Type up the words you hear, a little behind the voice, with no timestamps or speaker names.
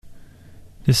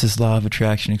This is Law of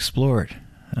Attraction Explored.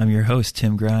 I'm your host,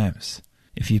 Tim Grimes.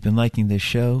 If you've been liking this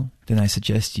show, then I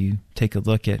suggest you take a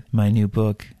look at my new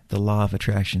book, The Law of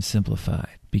Attraction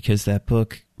Simplified, because that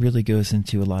book really goes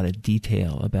into a lot of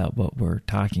detail about what we're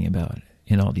talking about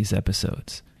in all these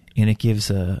episodes. And it gives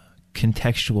a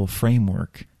contextual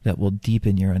framework that will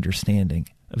deepen your understanding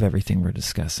of everything we're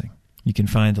discussing. You can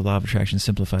find The Law of Attraction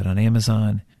Simplified on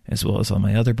Amazon, as well as all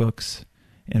my other books.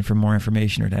 And for more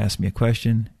information or to ask me a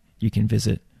question, you can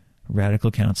visit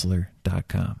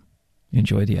radicalcounselor.com.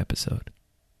 Enjoy the episode.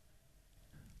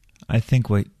 I think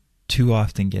what too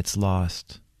often gets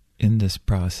lost in this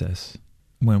process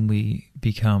when we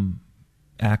become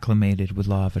acclimated with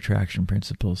law of attraction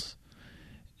principles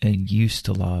and used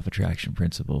to law of attraction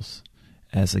principles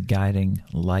as a guiding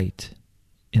light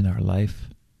in our life,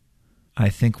 I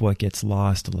think what gets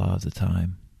lost a lot of the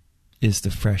time is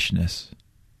the freshness,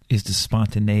 is the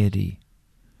spontaneity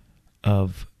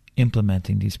of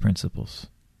implementing these principles.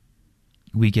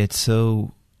 We get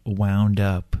so wound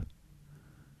up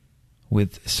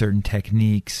with certain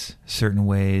techniques, certain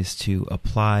ways to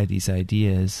apply these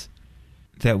ideas,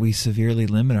 that we severely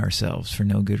limit ourselves for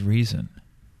no good reason.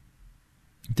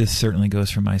 This certainly goes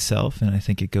for myself, and I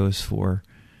think it goes for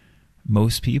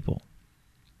most people.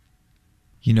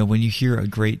 You know, when you hear a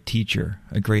great teacher,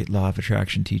 a great law of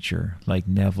attraction teacher like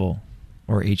Neville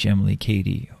or H. Emily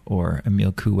Cady or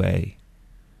Emile Coué,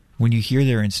 when you hear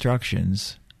their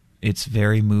instructions, it's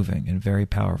very moving and very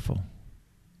powerful.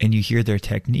 And you hear their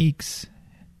techniques,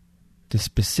 the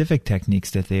specific techniques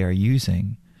that they are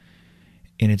using,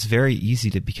 and it's very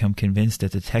easy to become convinced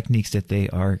that the techniques that they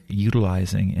are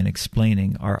utilizing and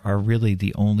explaining are really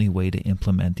the only way to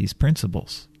implement these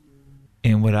principles.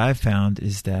 And what I've found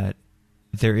is that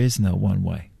there is no one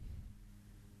way.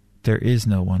 There is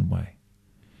no one way.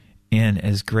 And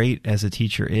as great as a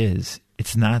teacher is,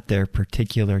 it's not their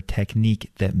particular technique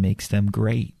that makes them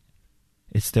great.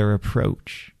 It's their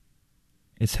approach.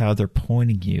 It's how they're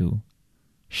pointing you,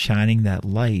 shining that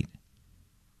light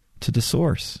to the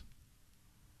source,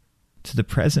 to the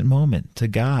present moment, to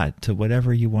God, to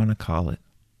whatever you want to call it.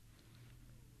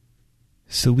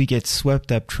 So we get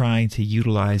swept up trying to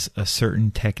utilize a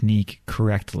certain technique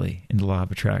correctly in the law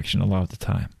of attraction a lot of the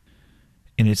time.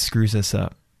 And it screws us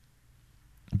up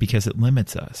because it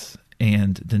limits us.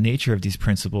 And the nature of these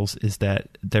principles is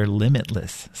that they're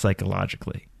limitless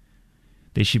psychologically.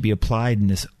 They should be applied in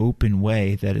this open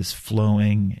way that is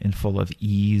flowing and full of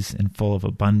ease and full of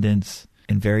abundance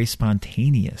and very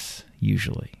spontaneous,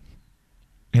 usually.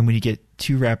 And when you get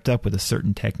too wrapped up with a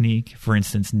certain technique, for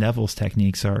instance, Neville's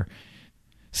techniques are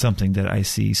something that I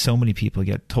see so many people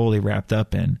get totally wrapped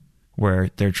up in, where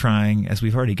they're trying, as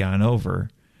we've already gone over,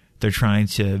 they're trying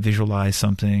to visualize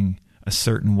something a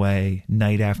certain way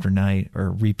night after night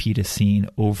or repeat a scene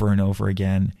over and over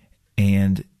again.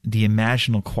 And the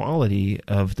imaginal quality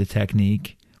of the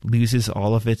technique loses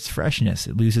all of its freshness.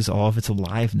 It loses all of its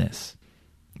aliveness.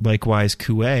 Likewise,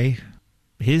 Coué,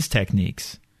 his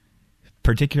techniques,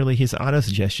 particularly his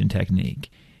autosuggestion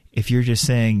technique, if you're just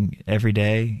saying every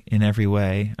day, in every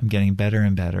way, I'm getting better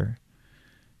and better,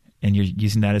 and you're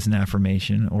using that as an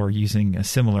affirmation or using a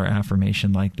similar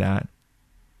affirmation like that,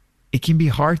 it can be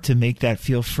hard to make that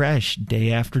feel fresh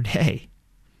day after day.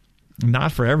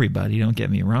 Not for everybody, don't get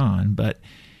me wrong, but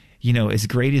you know, as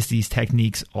great as these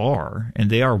techniques are, and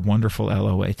they are wonderful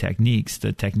LOA techniques,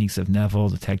 the techniques of Neville,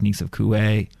 the techniques of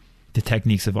Coué, the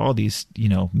techniques of all these, you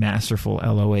know, masterful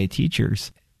LOA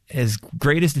teachers, as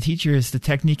great as the teacher is, the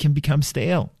technique can become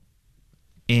stale.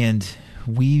 And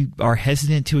we are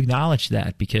hesitant to acknowledge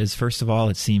that because, first of all,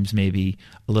 it seems maybe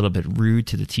a little bit rude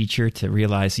to the teacher to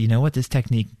realize, you know what, this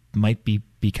technique might be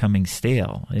becoming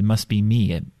stale. It must be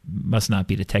me. It must not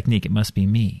be the technique. It must be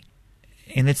me.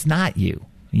 And it's not you.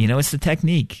 You know, it's the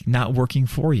technique not working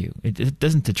for you. It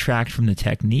doesn't detract from the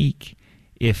technique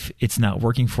if it's not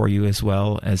working for you as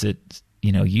well as it,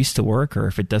 you know, used to work, or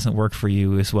if it doesn't work for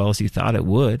you as well as you thought it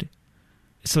would.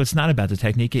 So it's not about the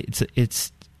technique.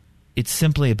 It's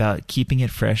simply about keeping it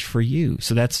fresh for you.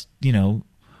 So that's, you know,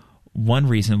 one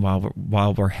reason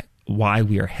why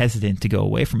we are hesitant to go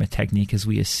away from a technique is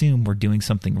we assume we're doing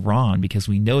something wrong because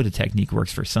we know the technique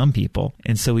works for some people.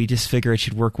 And so we just figure it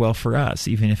should work well for us,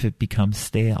 even if it becomes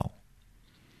stale.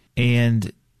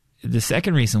 And the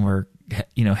second reason we're,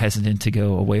 you know, hesitant to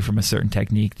go away from a certain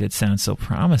technique that sounds so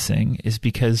promising is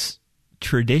because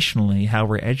traditionally how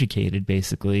we're educated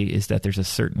basically is that there's a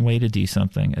certain way to do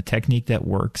something, a technique that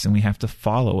works, and we have to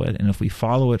follow it. And if we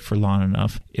follow it for long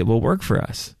enough, it will work for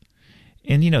us.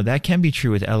 And, you know, that can be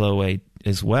true with LOA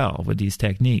as well, with these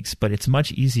techniques, but it's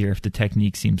much easier if the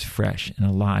technique seems fresh and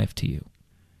alive to you.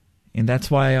 And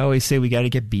that's why I always say we got to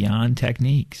get beyond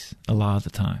techniques a lot of the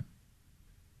time.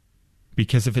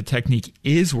 Because if a technique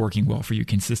is working well for you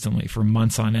consistently for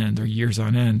months on end or years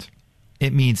on end,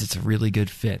 it means it's a really good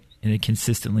fit and it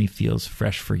consistently feels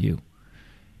fresh for you.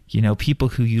 You know, people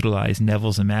who utilize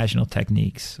Neville's imaginal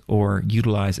techniques or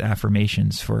utilize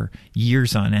affirmations for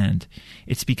years on end,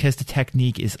 it's because the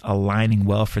technique is aligning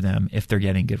well for them if they're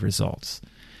getting good results.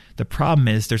 The problem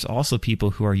is there's also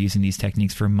people who are using these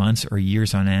techniques for months or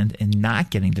years on end and not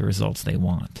getting the results they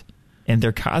want. And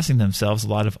they're causing themselves a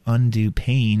lot of undue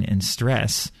pain and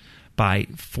stress by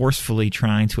forcefully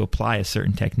trying to apply a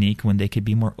certain technique when they could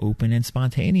be more open and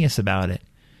spontaneous about it.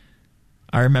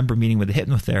 I remember meeting with a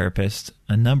hypnotherapist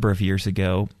a number of years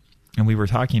ago, and we were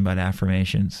talking about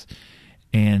affirmations,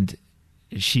 and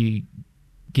she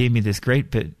gave me this great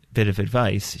bit of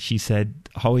advice. She said,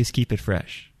 always keep it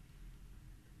fresh.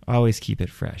 Always keep it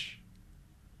fresh.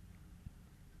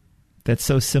 That's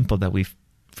so simple that we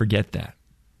forget that.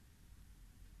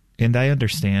 And I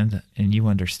understand, and you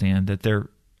understand, that there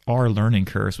are learning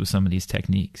curves with some of these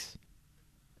techniques.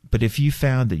 But if you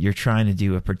found that you're trying to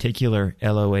do a particular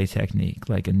LOA technique,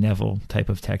 like a Neville type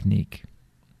of technique,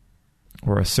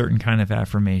 or a certain kind of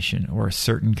affirmation, or a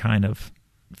certain kind of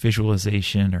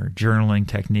visualization or journaling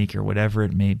technique, or whatever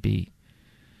it may be,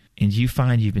 and you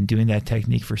find you've been doing that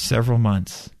technique for several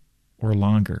months or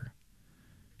longer,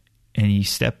 and you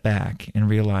step back and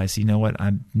realize, you know what,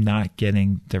 I'm not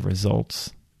getting the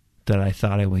results that I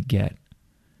thought I would get.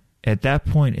 At that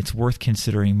point, it's worth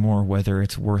considering more whether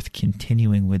it's worth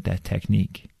continuing with that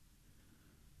technique.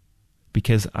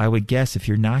 Because I would guess if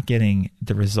you're not getting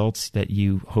the results that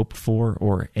you hoped for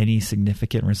or any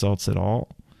significant results at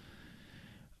all,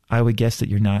 I would guess that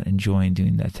you're not enjoying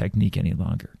doing that technique any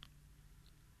longer.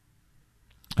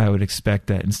 I would expect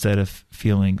that instead of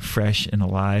feeling fresh and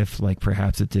alive like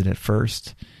perhaps it did at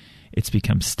first, it's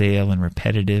become stale and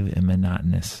repetitive and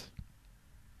monotonous.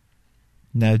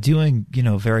 Now, doing,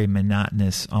 very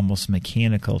monotonous, almost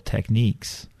mechanical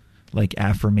techniques like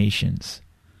affirmations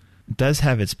does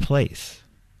have its place,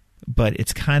 but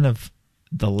it's kind of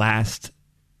the last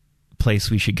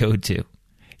place we should go to.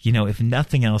 If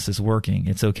nothing else is working,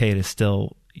 it's okay to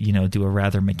still, do a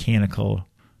rather mechanical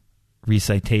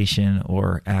recitation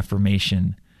or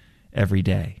affirmation every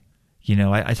day.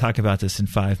 I talk about this in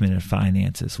 5 Minute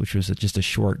Finances, which was just a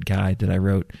short guide that I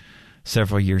wrote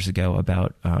several years ago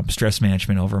about stress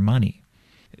management over money.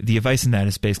 The advice in that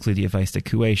is basically the advice that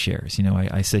Coué shares.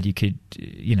 I said you could,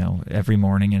 every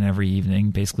morning and every evening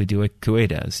basically do what Coué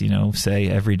does, say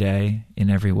every day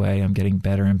in every way I'm getting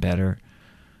better and better.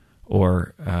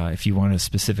 Or if you want to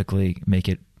specifically make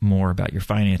it more about your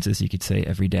finances, you could say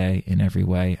every day in every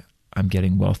way I'm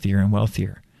getting wealthier and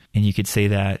wealthier. And you could say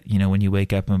that, when you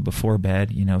wake up and before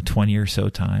bed, 20 or so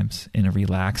times in a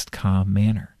relaxed, calm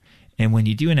manner. And when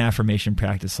you do an affirmation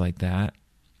practice like that,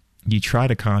 you try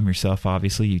to calm yourself,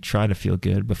 obviously. You try to feel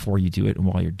good before you do it and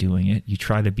while you're doing it. You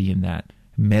try to be in that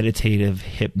meditative,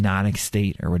 hypnotic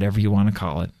state or whatever you want to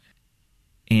call it.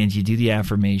 And you do the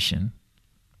affirmation.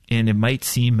 And it might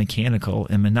seem mechanical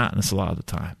and monotonous a lot of the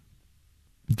time.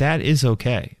 That is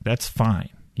okay. That's fine,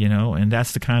 and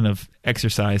that's the kind of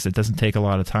exercise that doesn't take a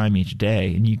lot of time each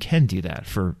day. And you can do that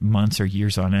for months or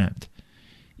years on end.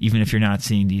 Even if you're not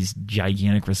seeing these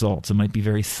gigantic results, it might be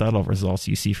very subtle results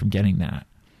you see from getting that,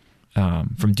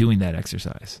 from doing that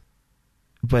exercise.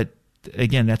 But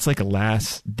again, that's like a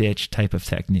last-ditch type of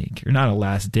technique. Or not a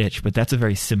last-ditch, but that's a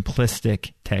very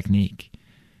simplistic technique,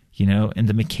 and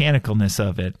the mechanicalness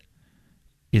of it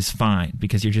is fine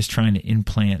because you're just trying to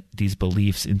implant these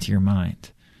beliefs into your mind.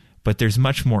 But there's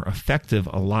much more effective,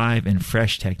 alive, and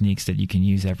fresh techniques that you can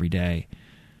use every day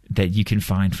that you can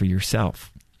find for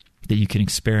yourself, that you can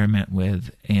experiment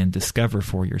with and discover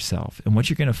for yourself. And what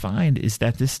you're going to find is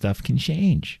that this stuff can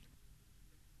change.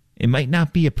 It might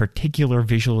not be a particular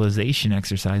visualization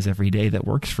exercise every day that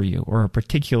works for you, or a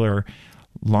particular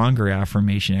longer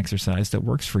affirmation exercise that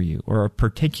works for you, or a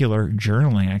particular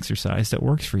journaling exercise that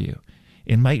works for you.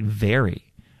 It might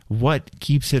vary. What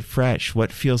keeps it fresh?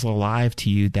 What feels alive to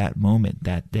you that moment,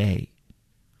 that day?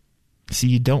 See,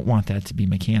 you don't want that to be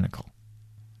mechanical.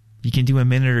 You can do a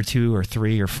minute or 2 or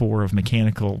 3 or 4 of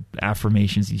mechanical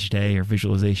affirmations each day or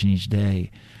visualization each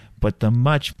day. But the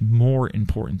much more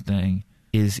important thing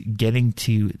is getting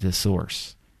to the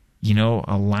source,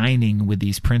 aligning with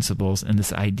these principles and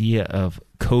this idea of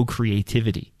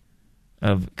co-creativity,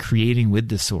 of creating with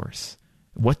the source.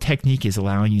 What technique is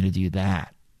allowing you to do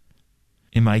that?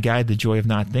 In my guide, The Joy of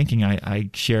Not Thinking, I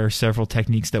share several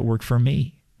techniques that work for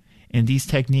me. And these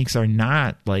techniques are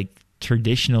not like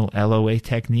traditional LOA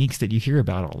techniques that you hear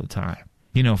about all the time.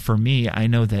 For me, I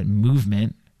know that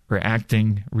movement or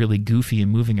acting really goofy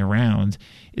and moving around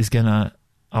is going to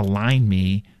align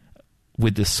me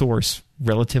with the source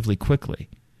relatively quickly.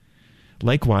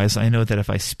 Likewise, I know that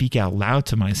if I speak out loud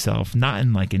to myself, not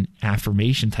in like an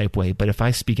affirmation type way, but if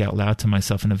I speak out loud to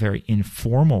myself in a very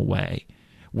informal way,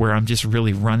 where I'm just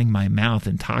really running my mouth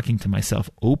and talking to myself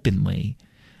openly,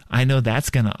 I know that's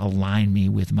going to align me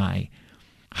with my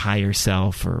higher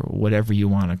self, or whatever you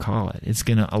want to call it. It's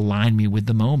going to align me with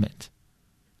the moment.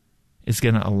 It's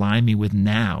going to align me with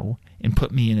now and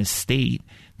put me in a state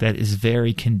that is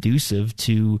very conducive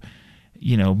to,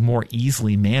 more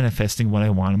easily manifesting what I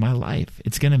want in my life.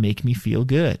 It's going to make me feel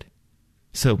good.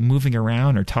 So moving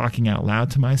around or talking out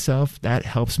loud to myself, that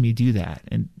helps me do that.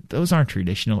 And those aren't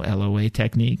traditional LOA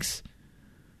techniques.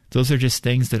 Those are just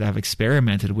things that I've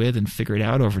experimented with and figured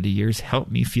out over the years help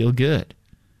me feel good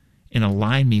and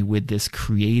align me with this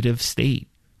creative state.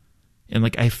 And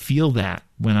I feel that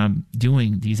when I'm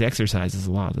doing these exercises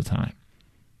a lot of the time.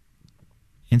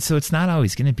 And so it's not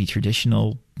always going to be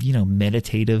traditional,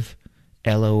 meditative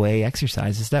LOA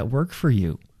exercises that work for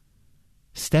you.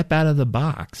 Step out of the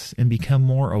box and become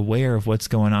more aware of what's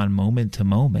going on moment to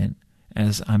moment,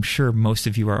 as I'm sure most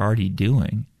of you are already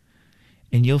doing.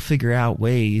 And you'll figure out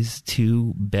ways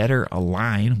to better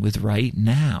align with right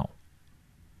now.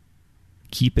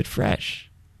 Keep it fresh.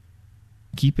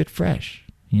 Keep it fresh,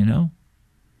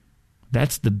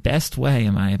 That's the best way,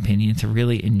 in my opinion, to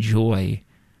really enjoy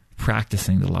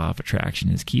practicing the law of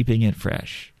attraction, is keeping it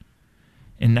fresh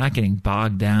and not getting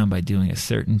bogged down by doing a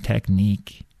certain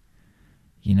technique,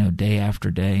 day after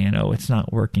day, and it's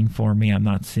not working for me, I'm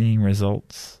not seeing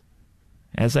results.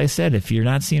 As I said, if you're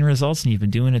not seeing results and you've been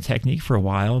doing a technique for a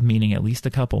while, meaning at least a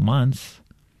couple months,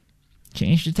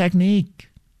 change the technique.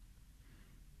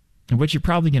 And what you're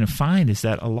probably going to find is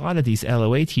that a lot of these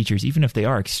LOA teachers, even if they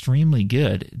are extremely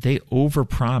good, they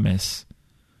overpromise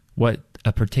what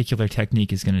a particular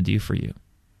technique is going to do for you.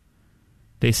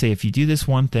 They say, if you do this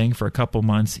one thing for a couple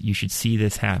months, you should see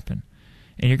this happen.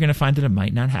 And you're going to find that it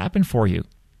might not happen for you.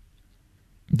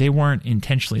 They weren't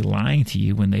intentionally lying to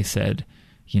you when they said,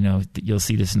 that you'll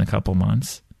see this in a couple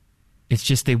months. It's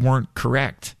just they weren't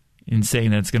correct in saying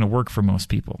that it's going to work for most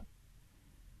people.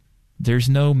 There's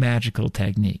no magical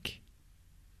technique.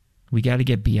 We got to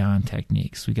get beyond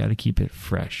techniques. We got to keep it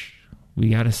fresh. We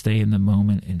got to stay in the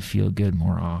moment and feel good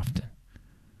more often.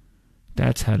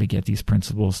 That's how to get these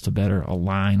principles to better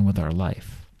align with our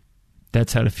life.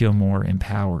 That's how to feel more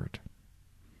empowered,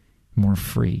 more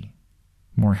free,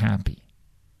 more happy.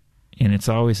 And it's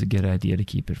always a good idea to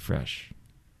keep it fresh.